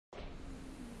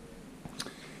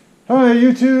Hi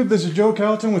YouTube, this is Joe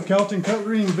Calton with Calton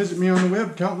Cutlery. You can visit me on the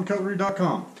web,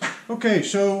 caltoncutlery.com. Okay,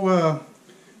 so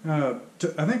I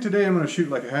think today I'm going to shoot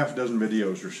like a half dozen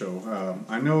videos or so.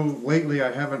 I know lately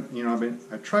I haven't,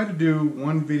 I try to do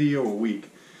one video a week.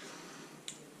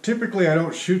 Typically I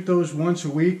don't shoot those once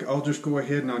a week. I'll just go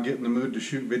ahead and I'll get in the mood to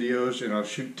shoot videos and I'll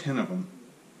shoot 10 of them.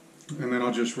 And then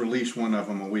I'll just release one of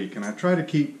them a week. And I try to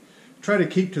keep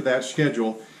to that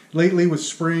schedule. Lately with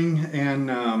spring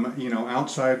and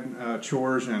outside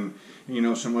chores and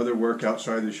some other work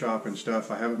outside the shop and stuff,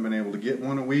 I haven't been able to get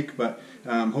one a week, but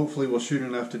hopefully we'll shoot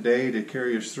enough today to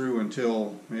carry us through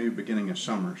until maybe beginning of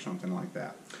summer, something like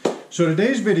that. So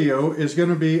today's video is going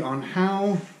to be on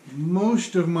how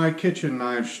most of my kitchen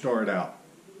knives start out.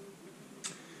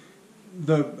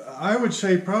 I would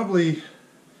say probably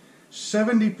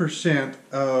 70%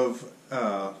 of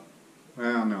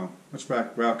well, no, let's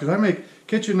back out, because I make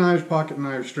kitchen knives, pocket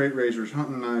knives, straight razors,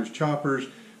 hunting knives, choppers,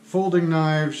 folding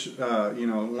knives,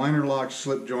 liner locks,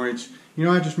 slip joints.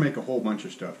 I just make a whole bunch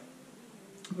of stuff.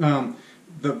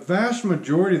 The vast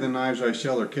majority of the knives I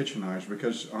sell are kitchen knives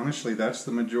because honestly, that's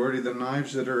the majority of the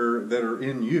knives that are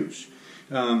in use.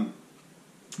 And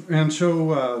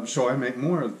so I make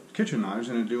more kitchen knives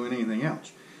than I do anything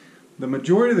else. The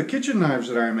majority of the kitchen knives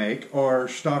that I make are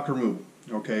stock removal.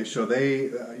 Okay, so they,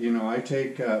 I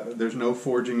take, there's no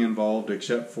forging involved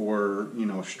except for,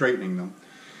 straightening them.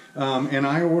 And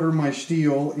I order my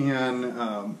steel in,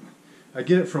 I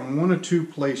get it from one of two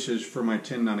places for my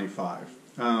 1095.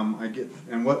 I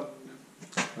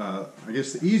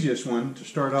guess the easiest one to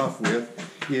start off with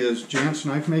is Jantz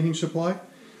Knife Making Supply.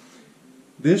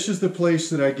 This is the place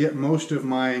that I get most of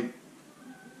my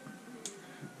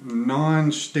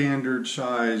non-standard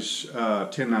size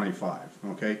 1095.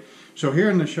 Okay, so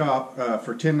here in the shop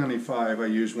for 1095 I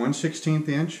use 1/16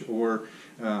 inch or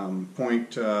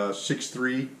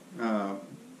 0.63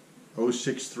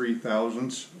 063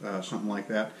 thousandths, something like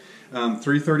that.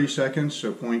 3/32,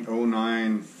 so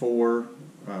 0.094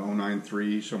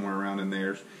 093, somewhere around in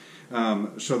there.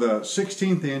 So the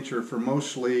 16th inch are for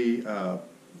mostly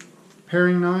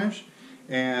paring knives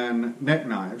and neck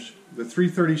knives. The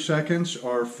 3/32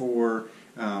 are for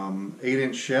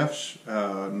 8-inch chefs,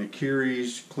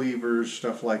 nakiris, cleavers,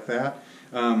 stuff like that.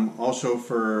 Also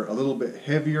for a little bit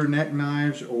heavier neck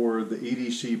knives or the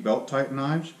EDC belt type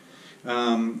knives.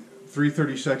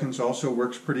 3/32 also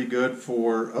works pretty good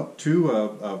for up to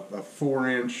a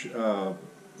 4-inch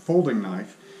folding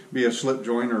knife, be a slip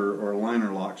joint or a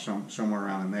liner lock somewhere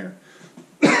around in there.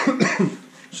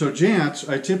 So Jantz,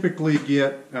 I typically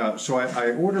get,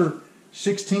 I order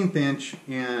 16th inch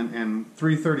and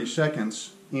 3/32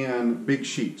 in big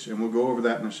sheets, and we'll go over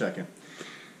that in a second.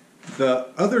 The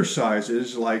other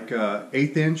sizes, like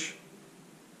 1/8 inch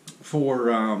for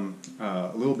a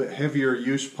little bit heavier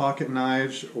use pocket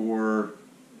knives, or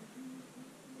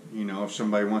if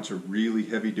somebody wants a really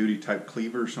heavy duty type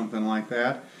cleaver or something like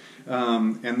that.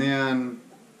 And then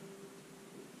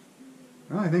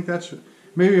I think that's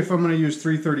maybe if I'm going to use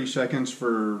 3/32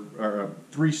 for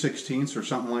 3/16 or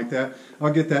something like that,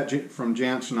 I'll get that from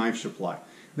Jantz Knife Supply.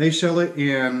 They sell it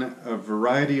in a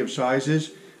variety of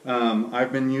sizes.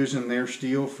 I've been using their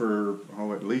steel for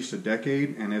at least a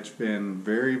decade, and it's been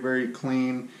very, very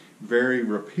clean, very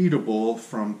repeatable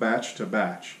from batch to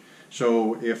batch.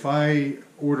 So if I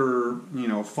order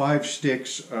 5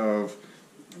 sticks of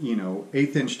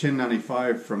 1/8 inch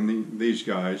 1095 from these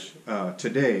guys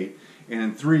today, and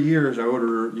in 3 years I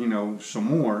order some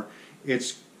more,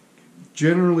 it's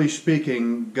generally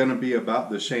speaking going to be about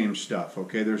the same stuff.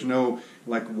 Okay, there's no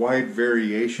like wide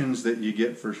variations that you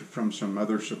get from some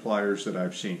other suppliers that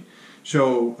I've seen.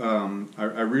 So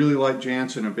I really like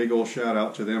Jantz, and a big old shout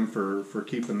out to them for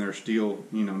keeping their steel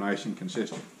nice and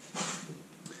consistent.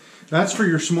 That's for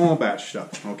your small batch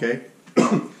stuff. Okay.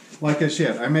 Like I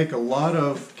said, I make a lot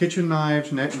of kitchen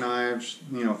knives, neck knives,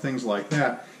 things like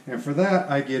that. And for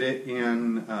that, I get it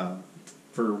in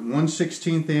for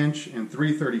 1/16 inch and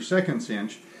 3/32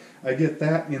 inch. I get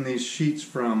that in these sheets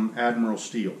from Admiral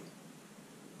Steel.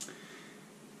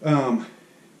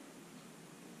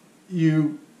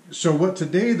 So what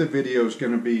today the video is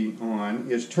going to be on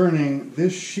is turning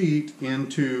this sheet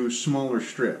into smaller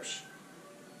strips.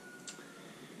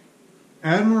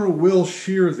 Admiral will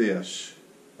shear this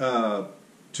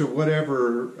to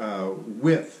whatever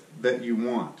width that you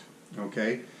want.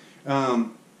 Okay.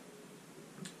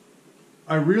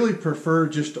 I really prefer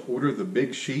just to order the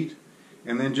big sheet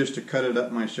and then just to cut it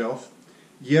up myself.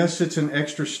 Yes, it's an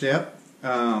extra step.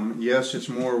 Yes, it's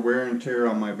more wear and tear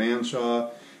on my bandsaw.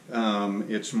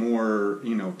 It's more,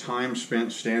 time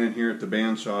spent standing here at the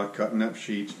bandsaw cutting up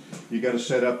sheets. You got to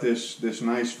set up this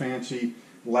nice fancy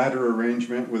ladder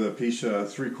arrangement with a piece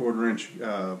of 3/4 inch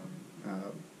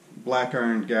black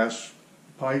iron gas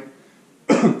pipe.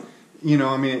 You know,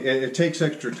 I mean, it takes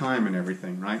extra time and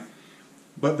everything, right?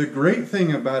 But the great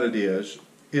thing about it is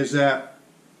that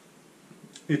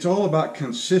it's all about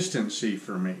consistency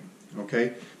for me,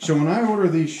 okay? So when I order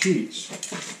these sheets,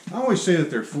 I always say that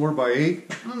they're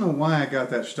 4x8. I don't know why I got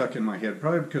that stuck in my head.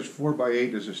 Probably because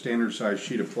 4x8 is a standard size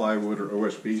sheet of plywood or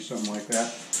OSB, something like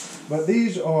that. But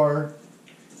these are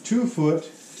 2 foot.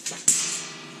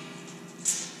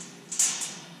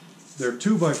 They're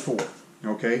 2x4,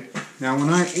 okay? Now when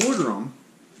I order them,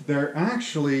 they're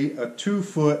actually a 2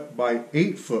 foot by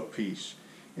 8 foot piece.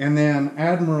 And then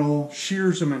Admiral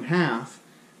shears them in half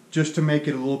just to make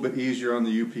it a little bit easier on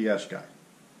the UPS guy.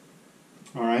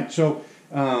 All right, so,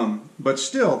 but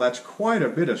still, that's quite a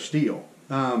bit of steel.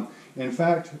 In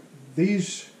fact,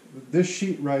 this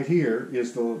sheet right here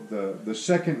is the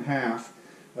second half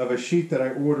of a sheet that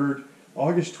I ordered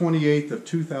August 28th of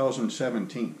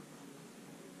 2017.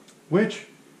 Which,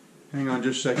 hang on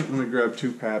just a second, let me grab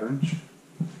 2 patterns.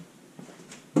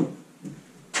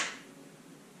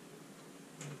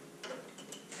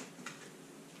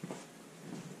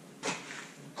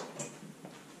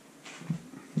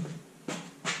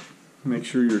 Make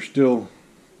sure you're still,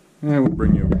 we'll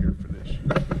bring you over here for this.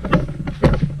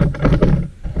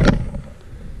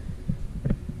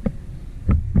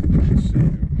 Let's see,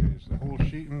 okay, is the whole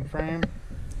sheet in frame?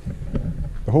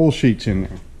 The whole sheet's in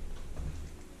there.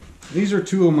 These are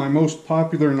 2 of my most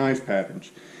popular knife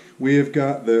patterns. We have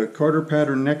got the Carter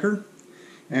pattern Necker,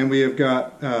 and we have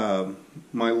got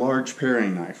my large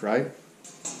paring knife, right?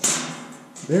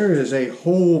 There is a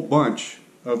whole bunch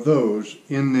of those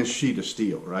in this sheet of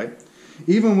steel, right?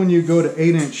 Even when you go to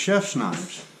 8-inch chef's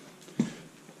knives,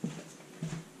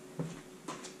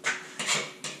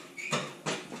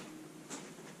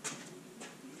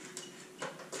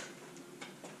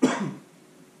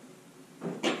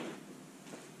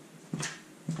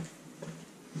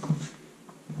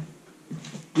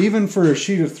 even for a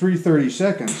sheet of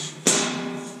 3/32,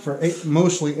 for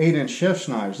mostly 8-inch chef's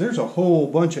knives, there's a whole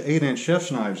bunch of 8-inch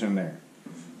chef's knives in there.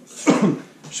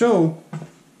 So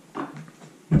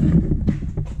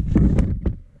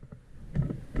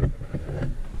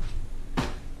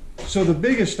the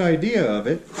biggest idea of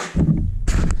it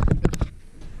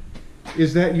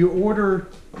is that you order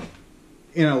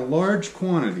in a large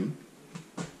quantity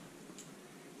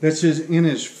that's in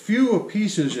as few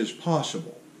pieces as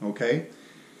possible, okay?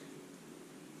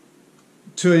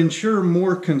 To ensure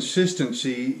more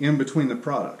consistency in between the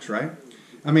products, right?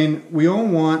 I mean, we all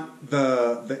want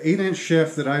the 8-inch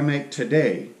chef that I make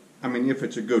today, I mean, if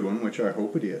it's a good one, which I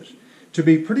hope it is, to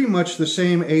be pretty much the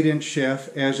same 8-inch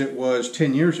chef as it was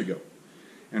 10 years ago.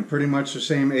 And pretty much the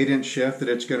same 8-inch chef that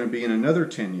it's going to be in another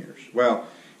 10 years. Well,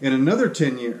 in another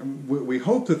 10 years, we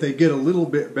hope that they get a little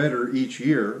bit better each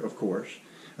year, of course.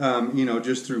 You know,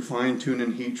 just through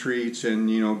fine-tuning heat treats and,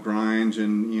 you know, grinds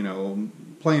and, you know,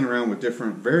 playing around with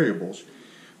different variables.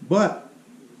 But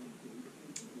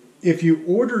if you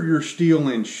order your steel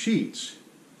in sheets,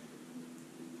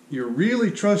 you're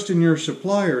really trusting your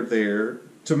supplier there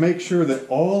to make sure that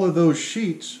all of those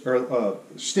sheets, or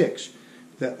sticks,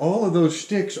 that all of those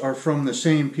sticks are from the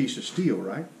same piece of steel,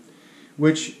 right?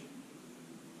 Which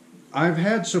I've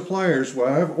had suppliers where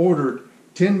I've ordered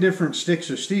 10 different sticks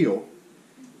of steel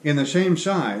in the same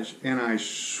size, and I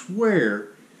swear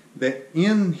that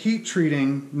in heat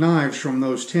treating knives from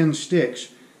those 10 sticks,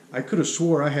 I could have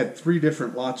swore I had 3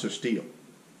 different lots of steel.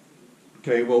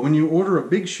 Okay, well, when you order a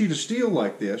big sheet of steel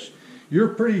like this, you're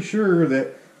pretty sure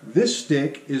that this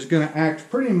stick is going to act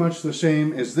pretty much the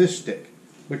same as this stick,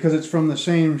 because it's from the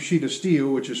same sheet of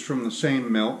steel, which is from the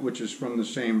same melt, which is from the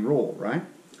same roll, right?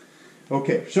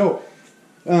 Okay, so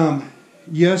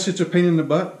yes, it's a pain in the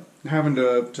butt having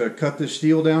to cut this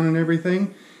steel down and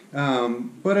everything,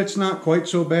 but it's not quite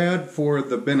so bad for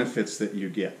the benefits that you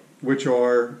get, which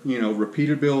are, you know,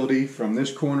 repeatability from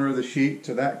this corner of the sheet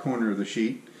to that corner of the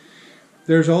sheet.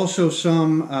 There's also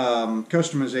some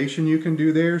customization you can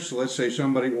do there. So let's say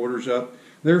somebody orders up.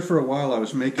 There for a while I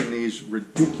was making these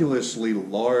ridiculously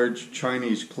large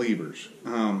Chinese cleavers.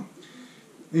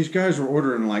 These guys were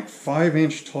ordering like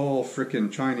 5-inch tall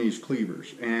frickin' Chinese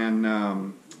cleavers, and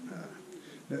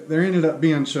there ended up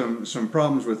being some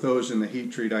problems with those in the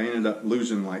heat treat. I ended up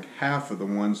losing like half of the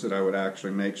ones that I would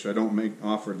actually make, so I don't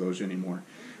offer those anymore.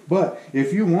 But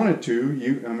if you wanted to,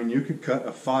 you could cut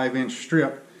a 5-inch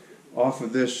strip off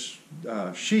of this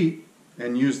sheet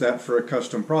and use that for a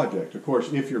custom project. Of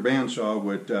course, if your bandsaw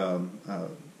would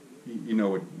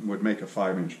make a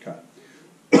 5-inch cut.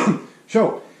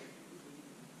 So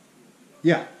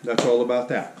yeah, that's all about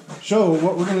that. So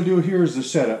what we're going to do here is the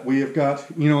setup. We have got,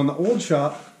 in the old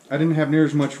shop, I didn't have near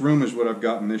as much room as what I've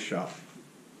got in this shop.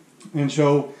 And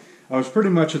so I was pretty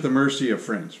much at the mercy of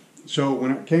friends. So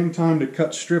when it came time to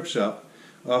cut strips up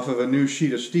off of a new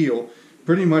sheet of steel,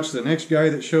 pretty much the next guy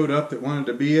that showed up that wanted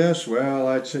to BS, well,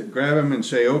 I'd grab him and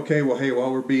say, okay, well, hey,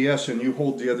 while we're BSing, you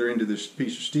hold the other end of this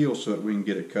piece of steel so that we can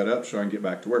get it cut up so I can get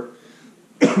back to work.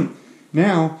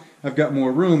 Now, I've got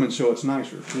more room, and so it's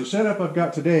nicer. So the setup I've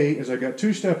got today is I've got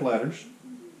 2 step ladders.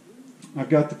 I've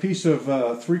got the piece of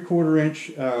 3/4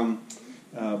 inch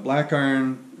black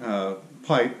iron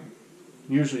pipe.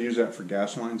 Usually use that for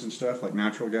gas lines and stuff, like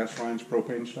natural gas lines,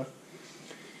 propane stuff.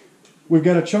 We've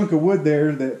got a chunk of wood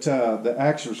there that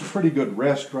acts as a pretty good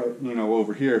rest, right,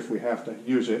 over here if we have to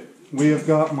use it. We have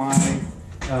got my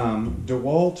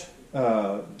DeWalt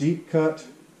deep cut.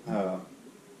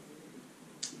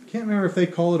 Can't remember if they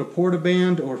call it a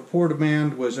Portaband or if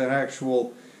Portaband was an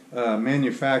actual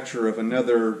manufacturer of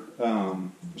another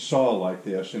saw like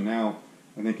this, and now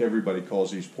I think everybody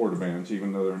calls these Portabands,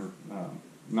 even though they're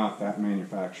not that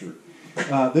manufactured.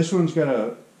 This one's got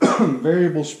a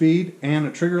variable speed and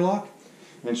a trigger lock,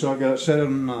 and so I've got it set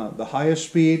on the highest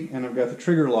speed, and I've got the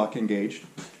trigger lock engaged.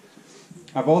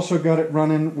 I've also got it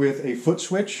running with a foot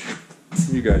switch.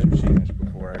 You guys have seen this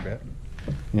before, I bet.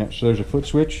 Yeah, so there's a foot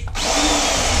switch.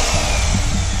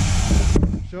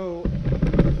 So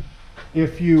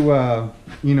if you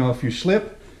if you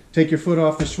slip, take your foot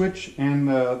off the switch, and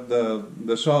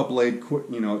the saw blade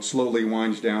it slowly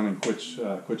winds down and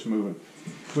quits moving.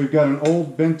 We've got an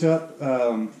old bent up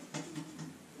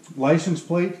license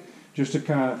plate just to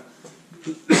kind of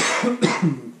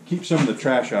keep some of the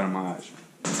trash out of my eyes.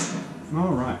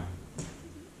 All right.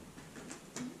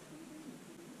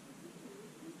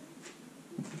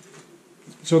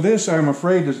 So this, I'm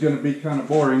afraid, is going to be kind of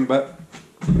boring, but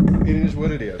it is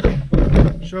what it is.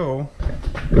 So,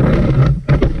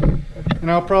 and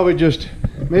I'll probably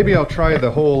maybe I'll try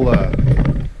the whole,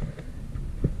 no,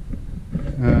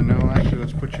 actually,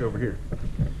 let's put you over here.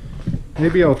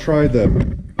 Maybe I'll try the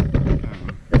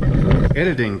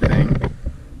editing thing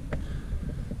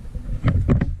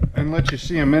and let you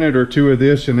see a minute or two of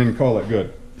this and then call it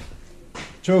good.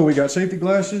 So we got safety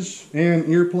glasses and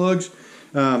earplugs.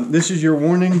 This is your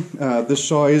warning. This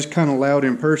saw is kind of loud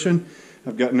in person.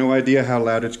 I've got no idea how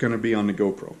loud it's going to be on the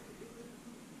GoPro.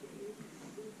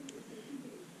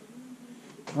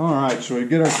 Alright, so we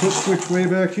get our foot switch way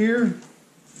back here.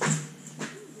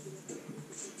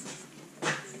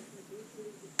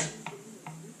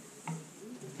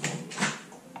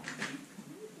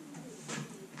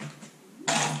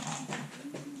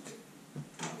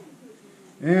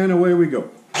 And away we go.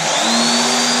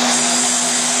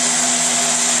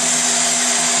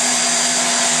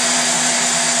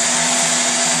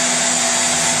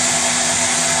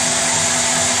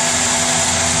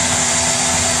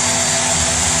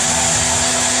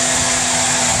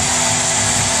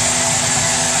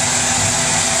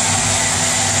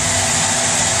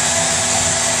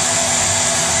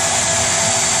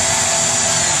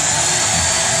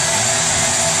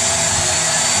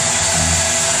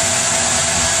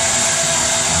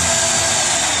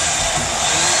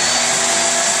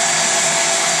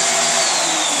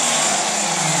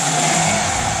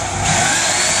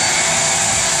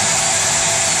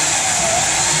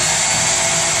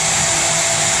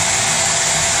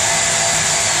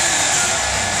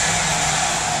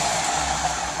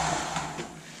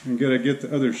 And got to get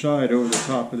the other side over the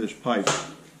top of this pipe.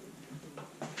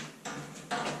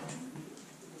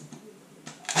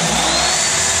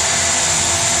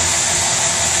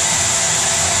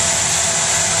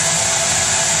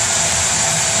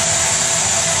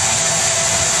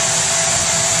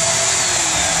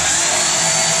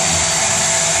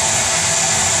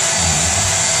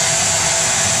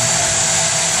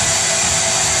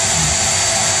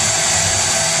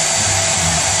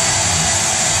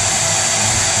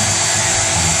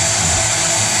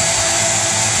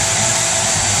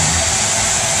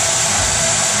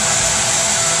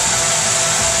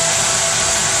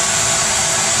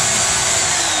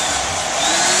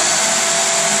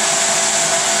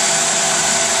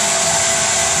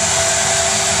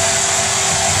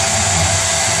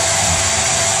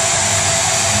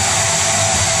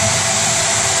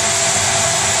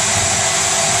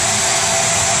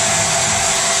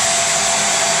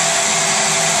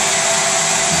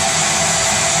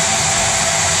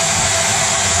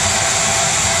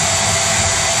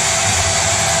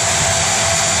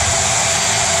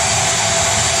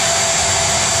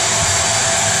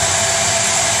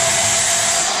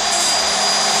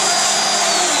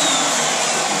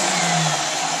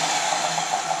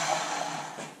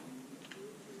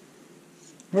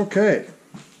 Okay.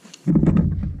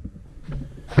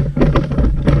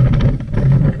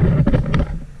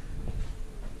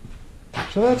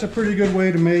 So that's a pretty good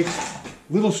way to make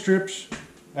little strips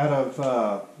out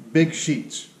of big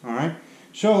sheets. All right.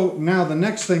 So now the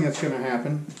next thing that's going to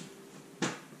happen,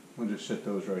 we'll just set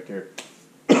those right there.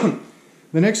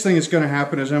 The next thing that's going to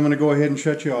happen is I'm going to go ahead and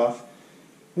shut you off,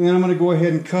 and then I'm going to go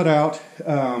ahead and cut out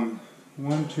 1,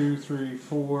 2, 3,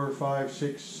 4, 5,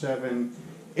 6, 7,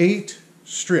 8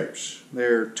 strips.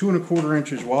 They're 2 1/4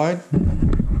 inches wide,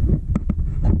 and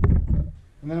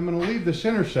then I'm going to leave the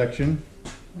center section.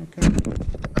 Okay.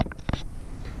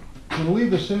 I'm going to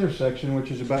leave the center section, which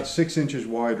is about 6 inches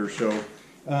wide or so,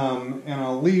 and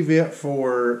I'll leave it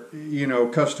for, you know,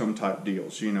 custom type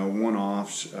deals, you know,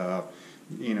 one-offs.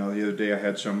 You know, the other day I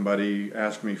had somebody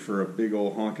ask me for a big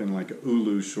old honking like a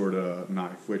Ulu sort of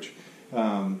knife, which,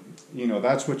 you know,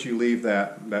 that's what you leave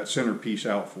that center piece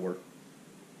out for.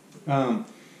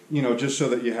 You know, just so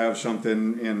that you have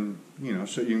something in, you know,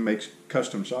 so you can make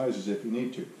custom sizes if you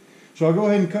need to. So I'll go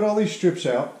ahead and cut all these strips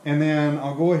out, and then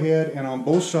I'll go ahead and on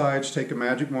both sides take a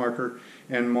magic marker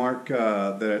and mark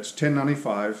that it's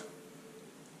 1095.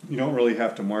 You don't really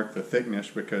have to mark the thickness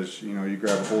because, you know, you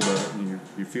grab a hold of it and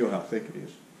you feel how thick it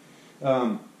is.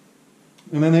 And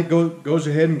then it goes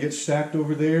ahead and gets stacked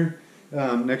over there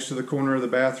next to the corner of the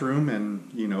bathroom, and,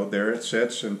 you know, there it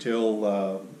sits until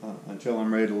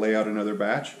I'm ready to lay out another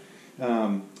batch.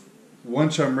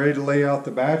 Once I'm ready to lay out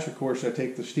the batch, of course, I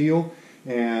take the steel,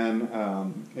 and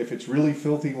if it's really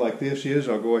filthy like this is,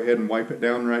 I'll go ahead and wipe it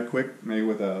down right quick, maybe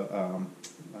with a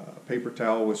paper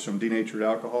towel with some denatured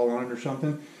alcohol on it or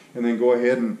something, and then go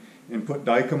ahead and put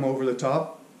Dykem over the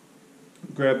top.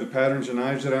 Grab the patterns of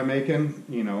knives that I'm making,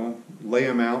 you know, lay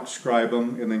them out, scribe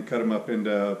them, and then cut them up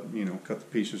into, you know, cut the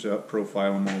pieces up,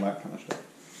 profile them, all that kind of stuff.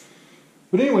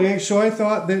 But anyway, so I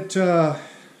thought that,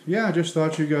 yeah, I just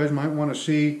thought you guys might want to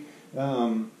see,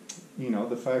 you know,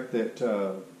 the fact that,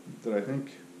 that I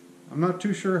think, I'm not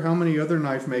too sure how many other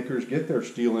knife makers get their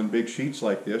steel in big sheets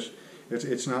like this.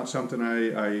 It's not something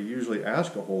I usually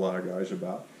ask a whole lot of guys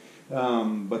about.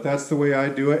 But that's the way I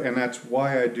do it, and that's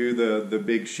why I do the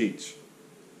big sheets.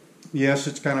 Yes,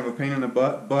 it's kind of a pain in the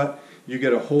butt, but you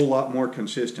get a whole lot more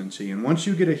consistency. And once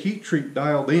you get a heat treat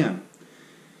dialed in,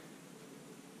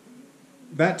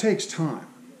 that takes time,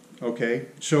 okay?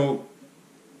 So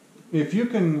if you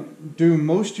can do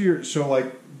most of your, so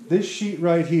like this sheet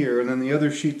right here, and then the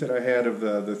other sheet that I had of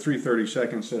the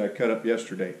 3/32 that I cut up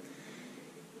yesterday.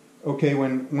 Okay,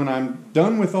 when I'm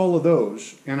done with all of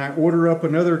those, and I order up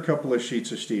another couple of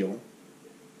sheets of steel,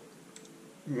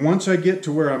 once I get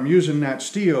to where I'm using that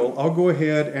steel, I'll go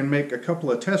ahead and make a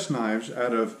couple of test knives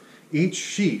out of each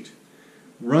sheet,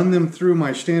 run them through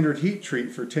my standard heat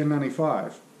treat for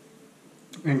 1095,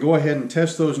 and go ahead and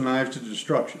test those knives to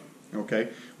destruction. Okay,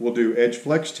 we'll do edge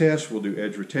flex tests, we'll do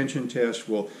edge retention tests,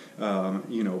 we'll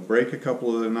you know, break a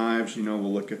couple of the knives, you know,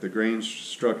 we'll look at the grain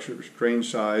structures, grain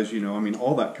size, you know, I mean,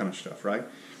 all that kind of stuff, right?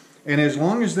 And as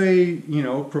long as they, you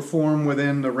know, perform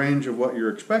within the range of what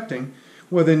you're expecting,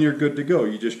 well, then you're good to go.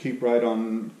 You just keep right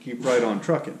on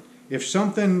trucking. If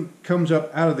something comes up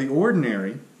out of the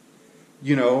ordinary,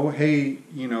 you know, hey,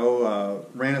 you know,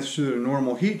 ran it through the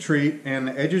normal heat treat and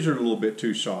the edges are a little bit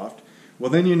too soft, well,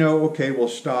 then you know, okay, we'll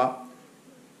stop.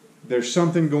 There's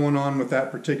something going on with that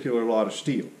particular lot of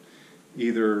steel.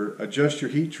 Either adjust your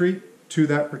heat treat to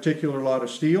that particular lot of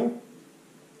steel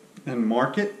and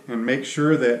mark it and make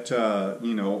sure that,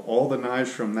 you know, all the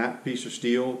knives from that piece of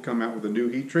steel come out with a new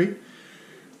heat treat,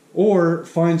 or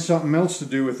find something else to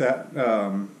do with that,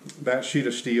 that sheet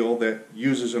of steel that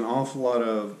uses an awful lot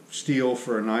of steel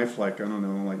for a knife, like, I don't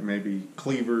know, like maybe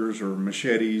cleavers or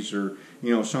machetes or,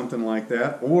 you know, something like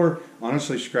that, or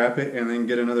honestly scrap it and then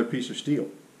get another piece of steel.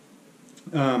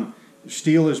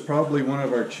 Steel is probably one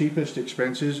of our cheapest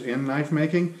expenses in knife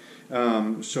making,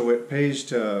 so it pays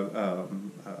to,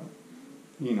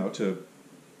 you know, to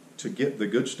get the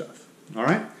good stuff. All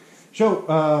right,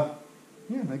 so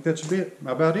yeah, I think that's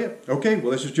about it. Okay,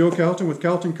 well, this is Joe Calton with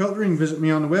Calton Cutlery, and visit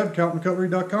me on the web,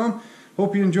 caltoncutlery.com.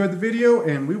 Hope you enjoyed the video,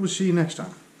 and we will see you next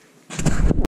time.